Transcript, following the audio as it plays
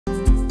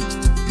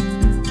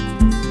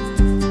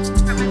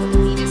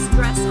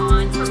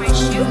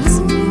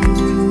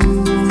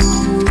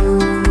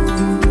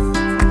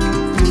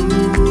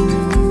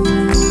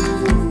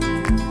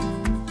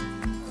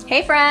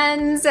Hey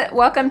friends,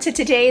 welcome to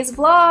today's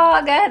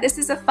vlog. This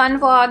is a fun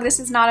vlog. This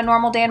is not a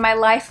normal day in my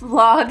life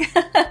vlog.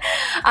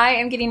 I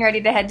am getting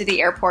ready to head to the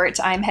airport.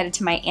 I'm headed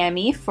to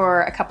Miami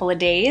for a couple of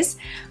days.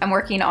 I'm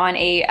working on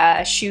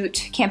a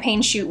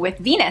campaign shoot with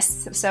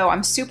Venus, so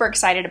I'm super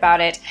excited about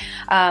it.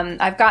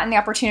 I've gotten the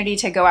opportunity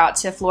to go out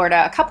to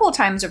Florida a couple of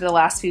times over the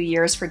last few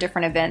years for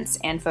different events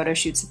and photo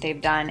shoots that they've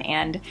done,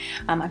 and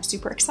I'm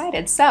super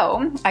excited.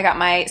 So I got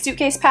my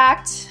suitcase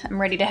packed.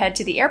 I'm ready to head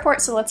to the airport,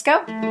 so let's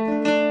go.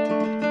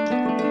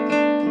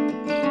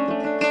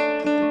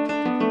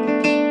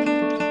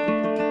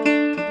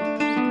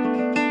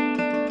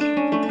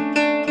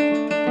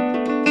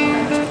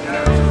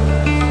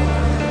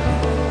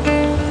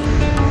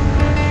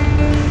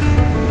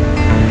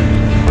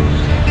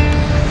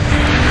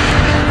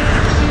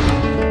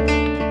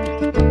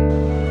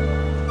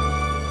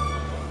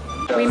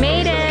 We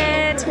made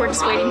it. We're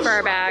just waiting for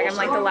our bag. I'm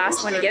like the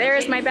last one to get there.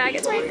 Is my bag?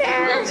 It's right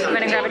there. I'm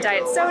gonna grab a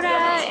diet soda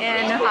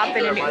and hop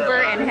in an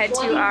Uber and head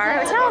to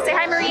our hotel. Say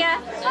hi, Maria.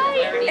 Hi.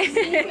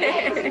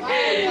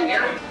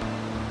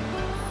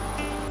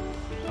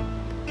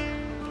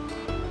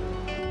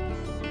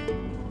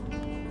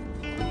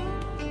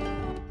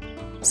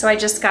 So I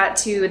just got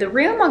to the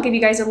room. I'll give you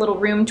guys a little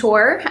room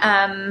tour.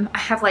 I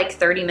have like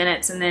 30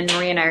 minutes and then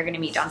Maria and I are gonna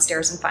meet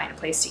downstairs and find a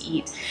place to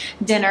eat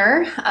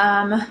dinner.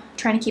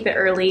 Trying to keep it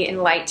early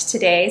and light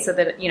today so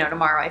that, you know,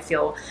 tomorrow I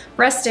feel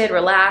rested,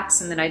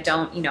 relaxed, and then I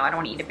don't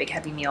want to eat a big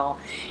heavy meal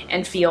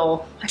and I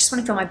just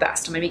want to feel my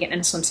best. I'm gonna be getting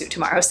in a swimsuit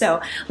tomorrow.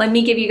 So let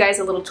me give you guys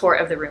a little tour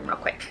of the room real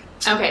quick.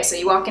 Okay, so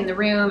you walk in the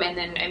room and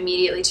then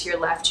immediately to your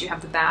left you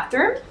have the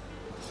bathroom.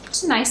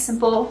 It's a nice,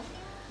 simple,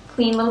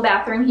 clean little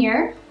bathroom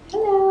here.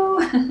 Hello.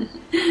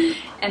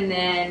 And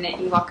then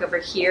you walk over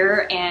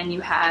here and you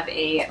have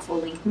a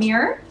full-length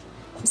mirror.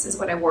 This is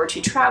what I wore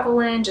to travel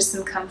in, just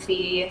some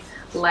comfy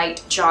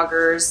light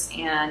joggers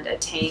and a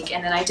tank.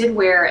 And then I did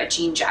wear a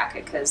jean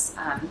jacket because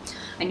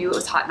I knew it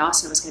was hot in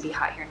Austin. It was going to be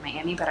hot here in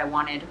Miami, but I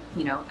wanted,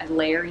 you know, a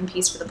layering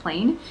piece for the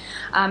plane.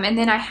 And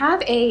then I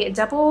have a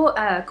double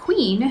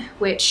queen,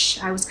 which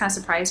I was kind of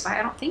surprised by.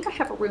 I don't think I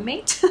have a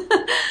roommate.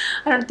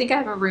 I don't think I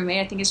have a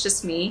roommate. I think it's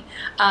just me.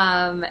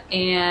 And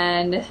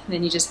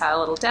then you just have a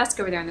little desk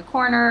over there in the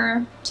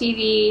corner,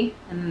 TV,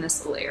 and then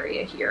this little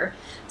area here.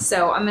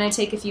 So I'm going to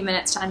take a few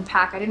minutes to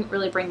unpack. I didn't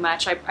really bring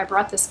much. I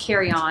brought this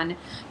carry-on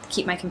to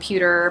keep my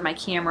computer, my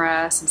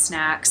camera, some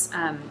snacks.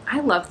 I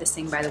love this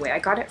thing, by the way. I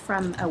got it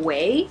from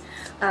Away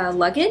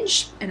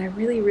Luggage, and I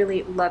really,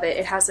 really love it.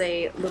 It has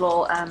a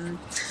little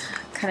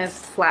kind of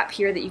flap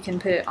here that you can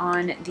put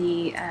on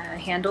the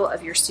handle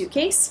of your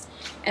suitcase.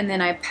 And then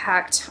I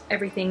packed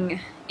everything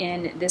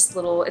in this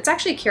little, it's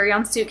actually a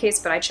carry-on suitcase,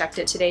 but I checked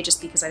it today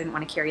just because I didn't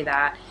want to carry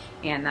that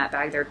and that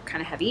bag. They're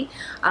kind of heavy.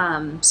 So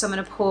I'm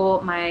gonna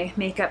pull my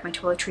makeup, my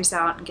toiletries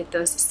out and get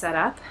those set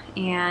up.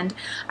 And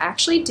I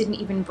actually didn't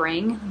even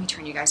bring, let me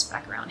turn you guys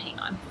back around, hang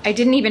on. I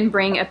didn't even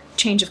bring a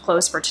change of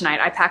clothes for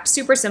tonight. I packed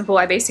super simple.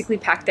 I basically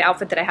packed the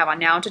outfit that I have on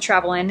now to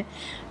travel in.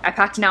 I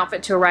packed an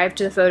outfit to arrive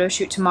to the photo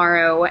shoot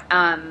tomorrow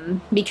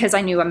because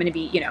I knew I'm gonna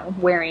be, you know,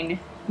 wearing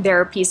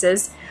their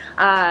pieces.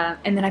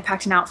 And then I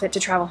packed an outfit to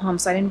travel home,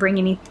 so I didn't bring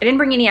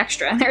any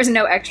extra. There's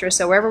no extra,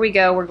 so wherever we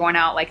go, we're going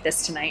out like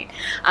this tonight.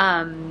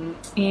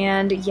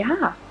 And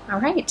yeah, all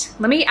right.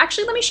 Let me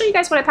show you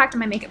guys what I packed in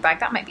my makeup bag.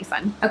 That might be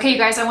fun. Okay, you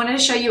guys, I wanted to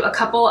show you a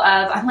couple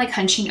of, I'm like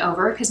hunching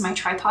over because my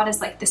tripod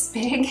is like this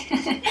big.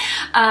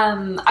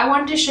 I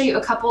wanted to show you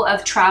a couple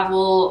of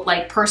travel,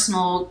 like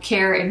personal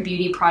care and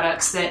beauty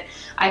products that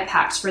I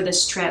packed for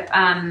this trip.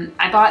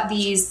 I bought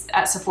these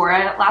at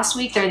Sephora last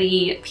week. They're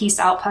the Peace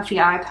Out Puffy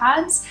Eye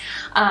Pads.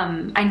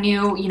 I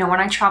knew, you know, when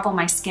I travel,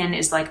 my skin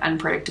is like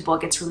unpredictable.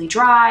 It gets really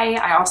dry.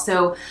 I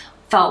also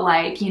felt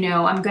like, you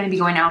know, I'm going to be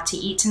going out to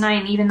eat tonight,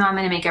 and even though I'm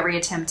going to make every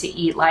attempt to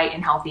eat light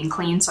and healthy and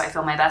clean so I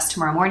feel my best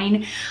tomorrow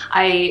morning,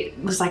 I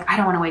was like, I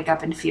don't want to wake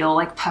up and feel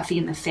like puffy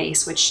in the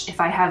face, which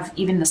if I have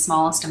even the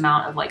smallest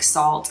amount of like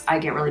salt, I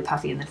get really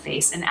puffy in the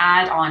face, and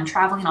add on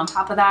traveling on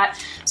top of that.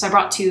 So I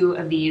brought two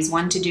of these,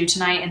 one to do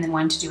tonight and then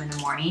one to do in the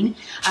morning.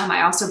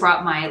 I also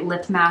brought my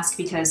lip mask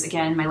because,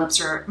 again, my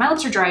lips are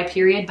dry,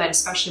 period, but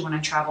especially when I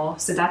travel.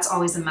 So that's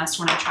always a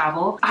must when I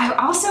travel. I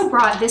also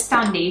brought this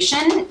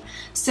foundation.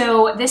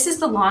 So this is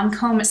the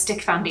Lancome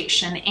Stick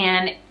Foundation,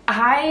 and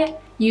I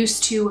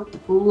used to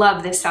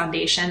love this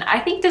foundation. I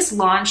think this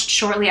launched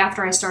shortly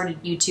after I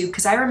started YouTube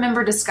because I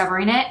remember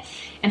discovering it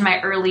in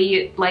my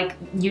early like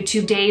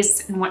YouTube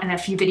days in a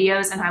few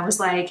videos, and I was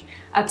like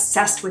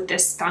obsessed with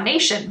this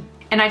foundation.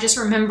 And I just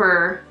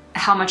remember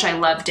how much I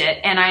loved it.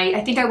 And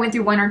I think I went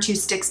through 1 or 2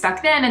 sticks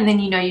back then, and then,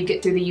 you know, you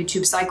get through the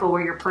YouTube cycle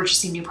where you're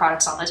purchasing new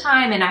products all the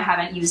time, and I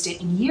haven't used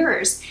it in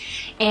years.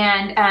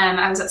 And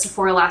I was at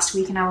Sephora last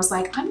week and I was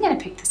like, I'm gonna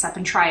pick this up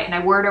and try it. And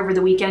I wore it over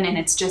the weekend and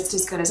it's just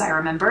as good as I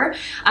remember.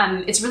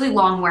 It's really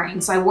long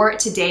wearing. So I wore it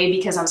today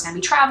because I was gonna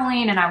be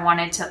traveling and I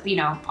wanted to, you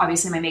know,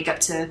 obviously my makeup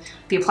to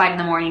be applied in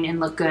the morning and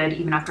look good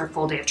even after a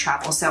full day of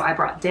travel. So I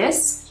brought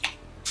this.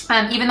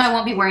 Even though I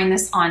won't be wearing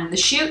this on the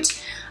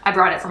shoot, I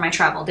brought it for my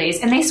travel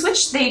days. And they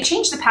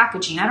changed the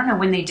packaging. I don't know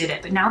when they did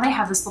it, but now they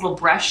have this little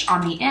brush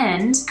on the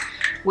end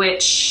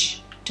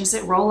which, does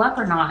it roll up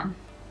or not?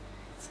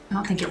 I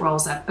don't think it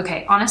rolls up.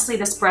 Okay, honestly,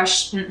 this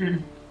brush, no.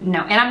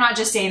 And I'm not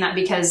just saying that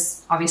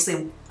because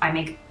obviously I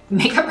make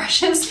makeup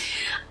brushes.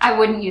 I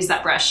wouldn't use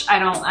that brush. I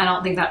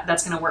don't think that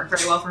that's gonna work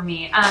very well for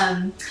me.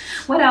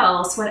 What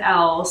else?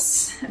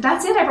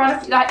 That's it. I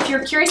brought if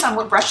you're curious on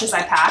what brushes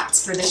I packed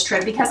for this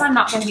trip, because I'm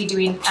not gonna be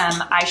doing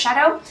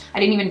eyeshadow. I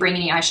didn't even bring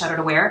any eyeshadow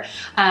to wear.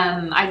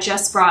 I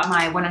just brought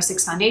my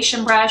 106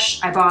 foundation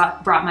brush. I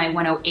brought my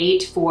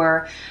 108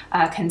 for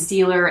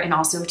concealer and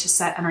also to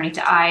set underneath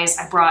the eyes.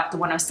 I brought the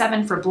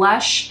 107 for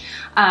blush.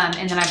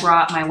 And then I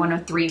brought my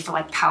 103 for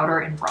like powder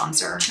and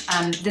bronzer.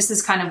 This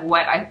is kind of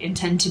what I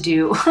intend to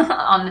do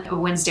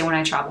on Wednesday when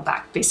I travel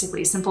back.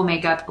 Basically simple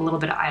makeup, a little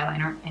bit of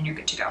eyeliner, and you're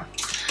good to go.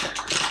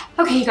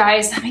 Okay, you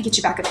guys, let me get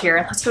you back up here.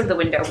 Let's go to the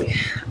window.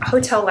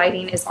 Hotel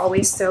lighting is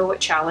always so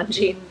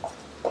challenging.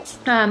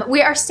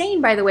 We are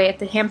staying, by the way, at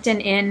the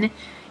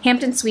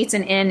Hampton Suites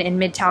and Inn in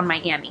Midtown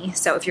Miami.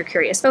 So if you're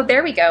curious. Oh,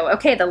 there we go.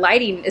 Okay, the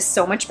lighting is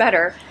so much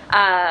better.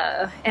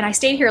 And I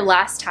stayed here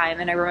last time,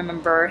 and I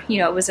remember, you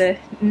know, it was a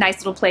nice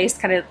little place,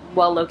 kind of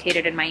well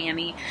located in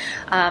Miami.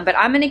 But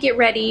I'm gonna get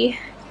ready,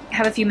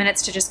 have a few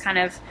minutes to just kind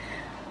of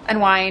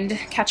unwind,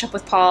 catch up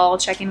with Paul,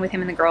 check in with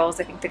him and the girls.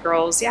 I think the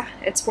girls, yeah,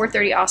 it's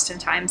 4:30 Austin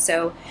time,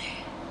 so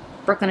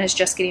Brooklyn is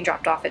just getting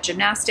dropped off at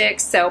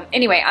gymnastics. So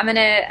anyway, I'm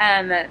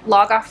gonna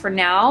log off for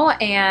now,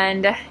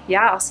 and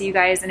yeah, I'll see you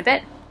guys in a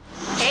bit.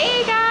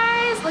 Hey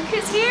guys, look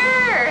who's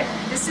here.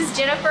 This is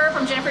Jennifer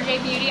from Jennifer J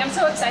Beauty. I'm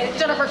so excited.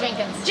 Jennifer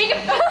Jenkins. Is it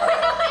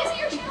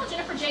your channel,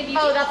 Jennifer J Beauty?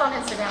 Oh, that's on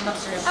Instagram,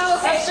 that's true. Oh,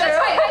 okay. That's true. That's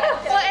why I know.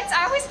 Well,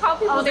 I always call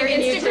people their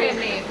Instagram YouTube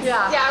names.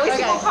 Yeah. Yeah, I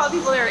always call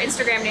people their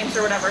Instagram names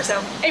or whatever.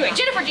 So anyway,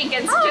 Jennifer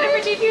Jenkins, Hi.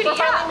 Jennifer J Beauty. We're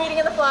finally meeting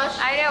in the flesh.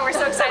 I know, we're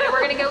so excited.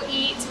 We're gonna go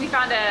eat.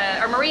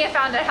 Maria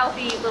found a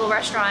healthy little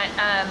restaurant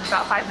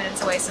about 5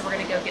 minutes away, so we're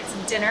gonna go get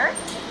some dinner.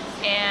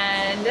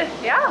 And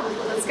yeah,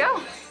 let's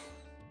go.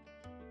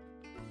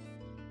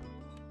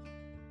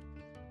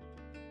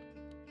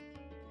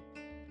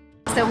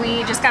 So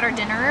we just got our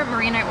dinner.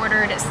 Marie and I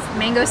ordered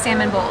mango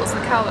salmon bowls.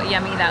 Look how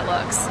yummy that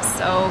looks.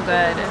 So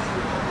good.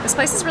 This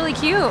place is really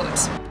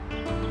cute.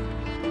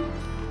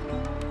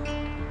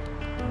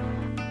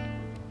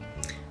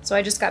 So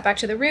I just got back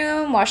to the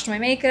room, washed my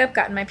makeup,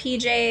 got in my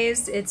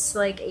PJs. It's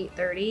like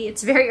 8:30.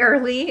 It's very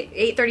early,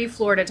 8:30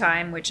 Florida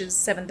time, which is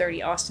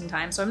 7:30 Austin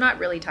time. So I'm not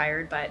really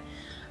tired, but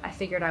I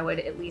figured I would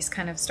at least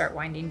kind of start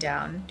winding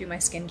down, do my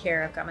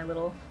skincare. I've got my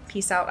little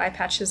Peace Out eye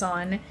patches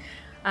on.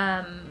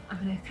 I'm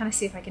gonna kind of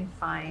see if I can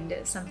find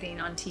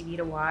something on TV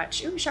to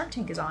watch. Ooh, Shark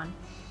Tank is on.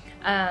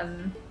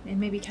 And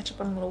maybe catch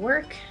up on a little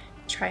work,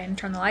 try and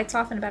turn the lights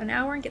off in about an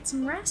hour and get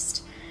some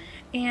rest.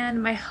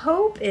 And my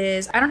hope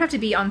is I don't have to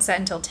be on set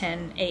until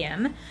 10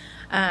 a.m.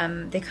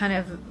 They're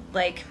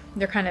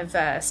kind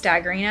of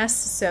staggering us.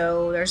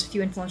 So there's a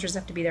few influencers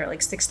that have to be there at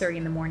like 6:30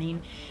 in the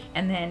morning.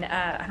 And then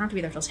I don't have to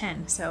be there till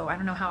 10. So I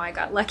don't know how I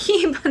got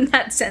lucky in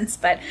that sense,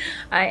 but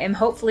I am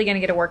hopefully gonna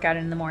get a workout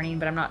in the morning,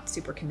 but I'm not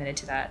super committed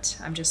to that.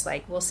 I'm just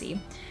like, we'll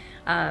see.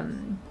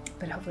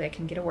 But hopefully I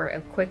can get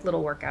a quick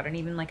little workout and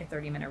even like a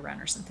 30-minute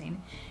run or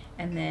something.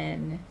 And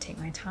then take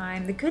my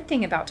time. The good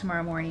thing about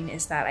tomorrow morning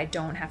is that I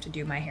don't have to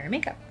do my hair and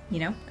makeup, you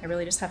know? I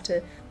really just have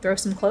to throw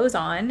some clothes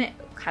on,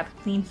 have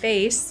a clean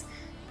face,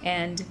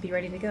 and be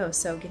ready to go.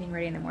 So getting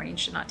ready in the morning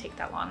should not take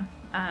that long.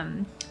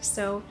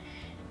 So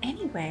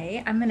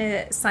anyway, I'm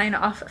gonna sign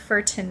off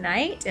for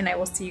tonight, and I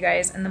will see you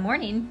guys in the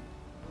morning.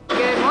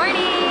 Good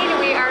morning.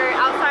 We are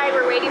outside.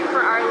 We're waiting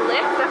for our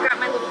lift. I've got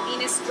my little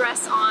Venus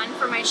dress on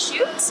for my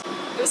shoot.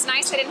 It was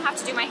nice I didn't have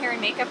to do my hair and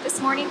makeup this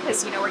morning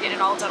because, you know, we're getting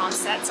it all done on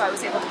set, so I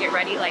was able to get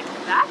ready like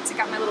that. I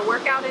got my little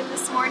workout in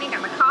this morning,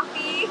 got my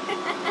coffee,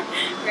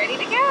 ready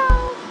to go.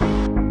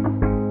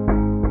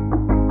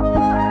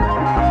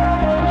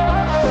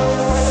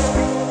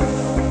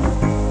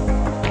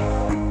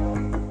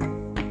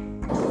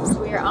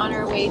 So we are on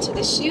our way to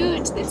the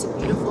shoot. It's a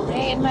beautiful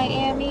day in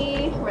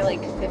Miami. We're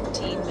like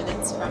 15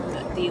 minutes from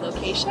the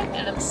location,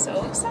 and I'm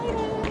so excited.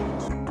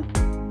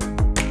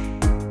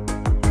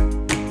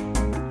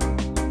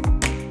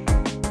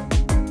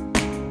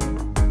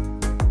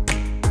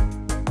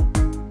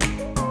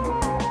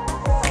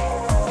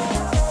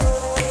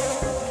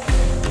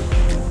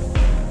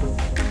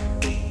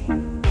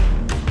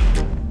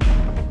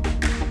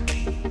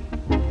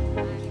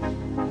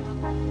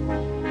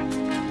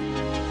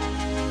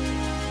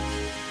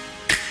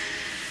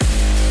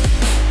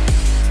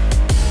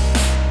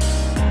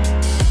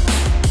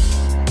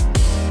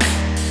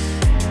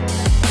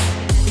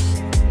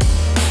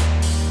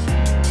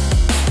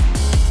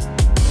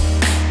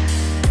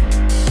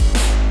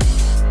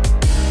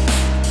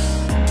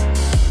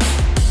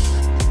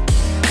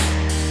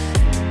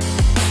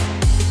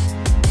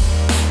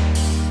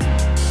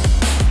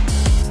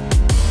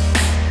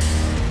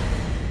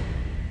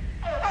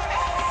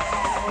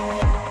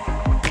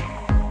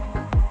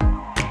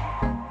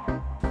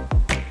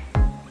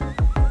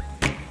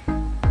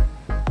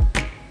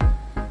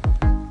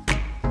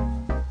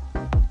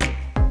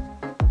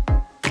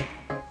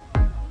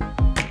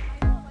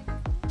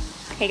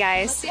 Hey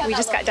guys, we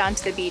just got down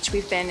to the beach.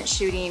 We've been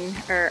shooting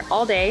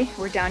all day.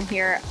 We're down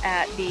here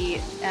at the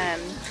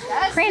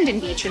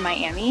Crandon Beach in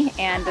Miami,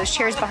 and those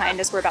chairs behind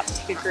us, we're about to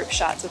take a group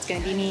shot. So it's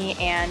going to be me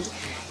and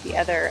the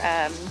other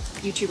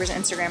YouTubers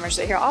and Instagrammers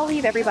that are here. I'll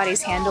leave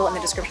everybody's handle in the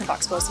description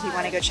box below, so if you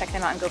want to go check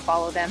them out and go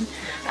follow them.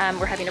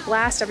 We're having a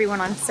blast. Everyone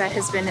on set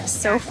has been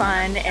so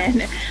fun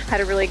and had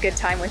a really good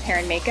time with hair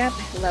and makeup.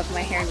 Love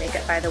my hair and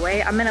makeup, by the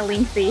way. I'm going to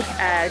link the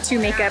 2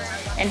 makeup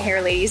and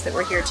hair ladies that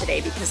were here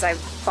today because I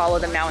follow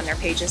them now and their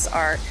pages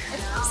are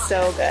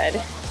so good.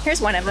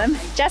 Here's one of them,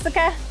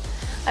 Jessica.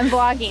 I'm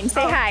vlogging.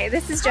 Say hi.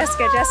 This is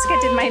Jessica. Jessica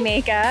did my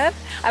makeup.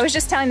 I was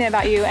just telling them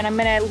about you, and I'm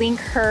gonna link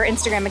her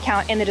Instagram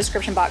account in the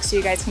description box so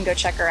you guys can go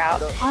check her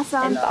out.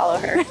 Awesome. And follow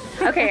her.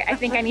 Okay, I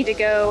think I need to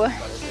go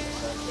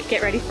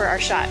get ready for our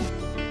shot.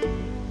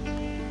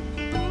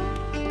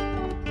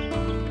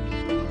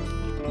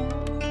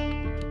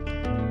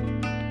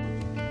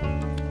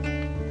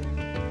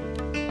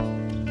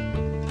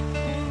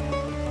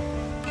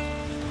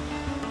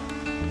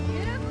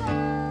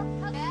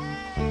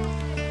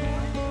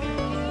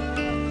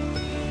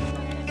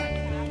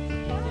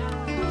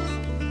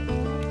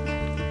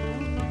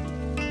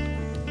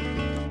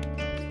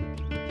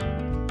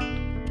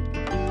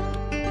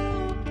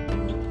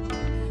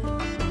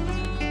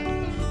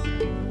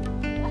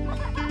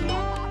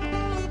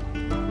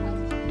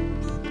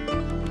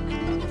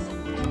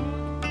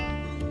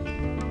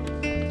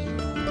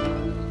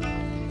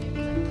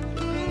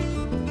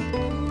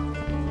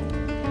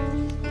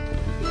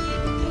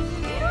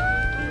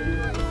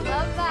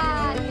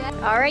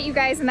 All right, you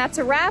guys, and that's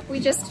a wrap. We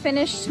just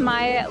finished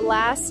my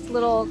last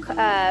little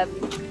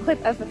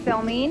clip of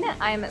filming.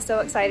 I'm so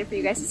excited for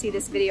you guys to see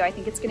this video. I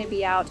think it's going to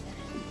be out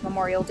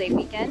Memorial Day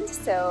weekend,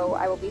 so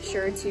I will be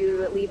sure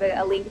to leave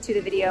a link to the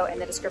video in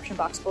the description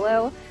box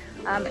below.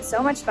 It's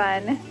so much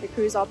fun. The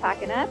crew's all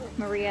packing up.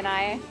 Maria and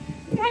I,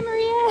 hi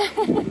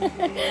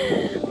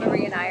Maria!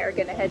 Maria and I are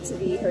going to head to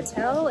the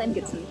hotel and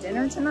get some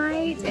dinner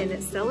tonight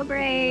and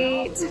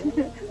celebrate.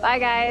 Bye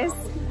guys.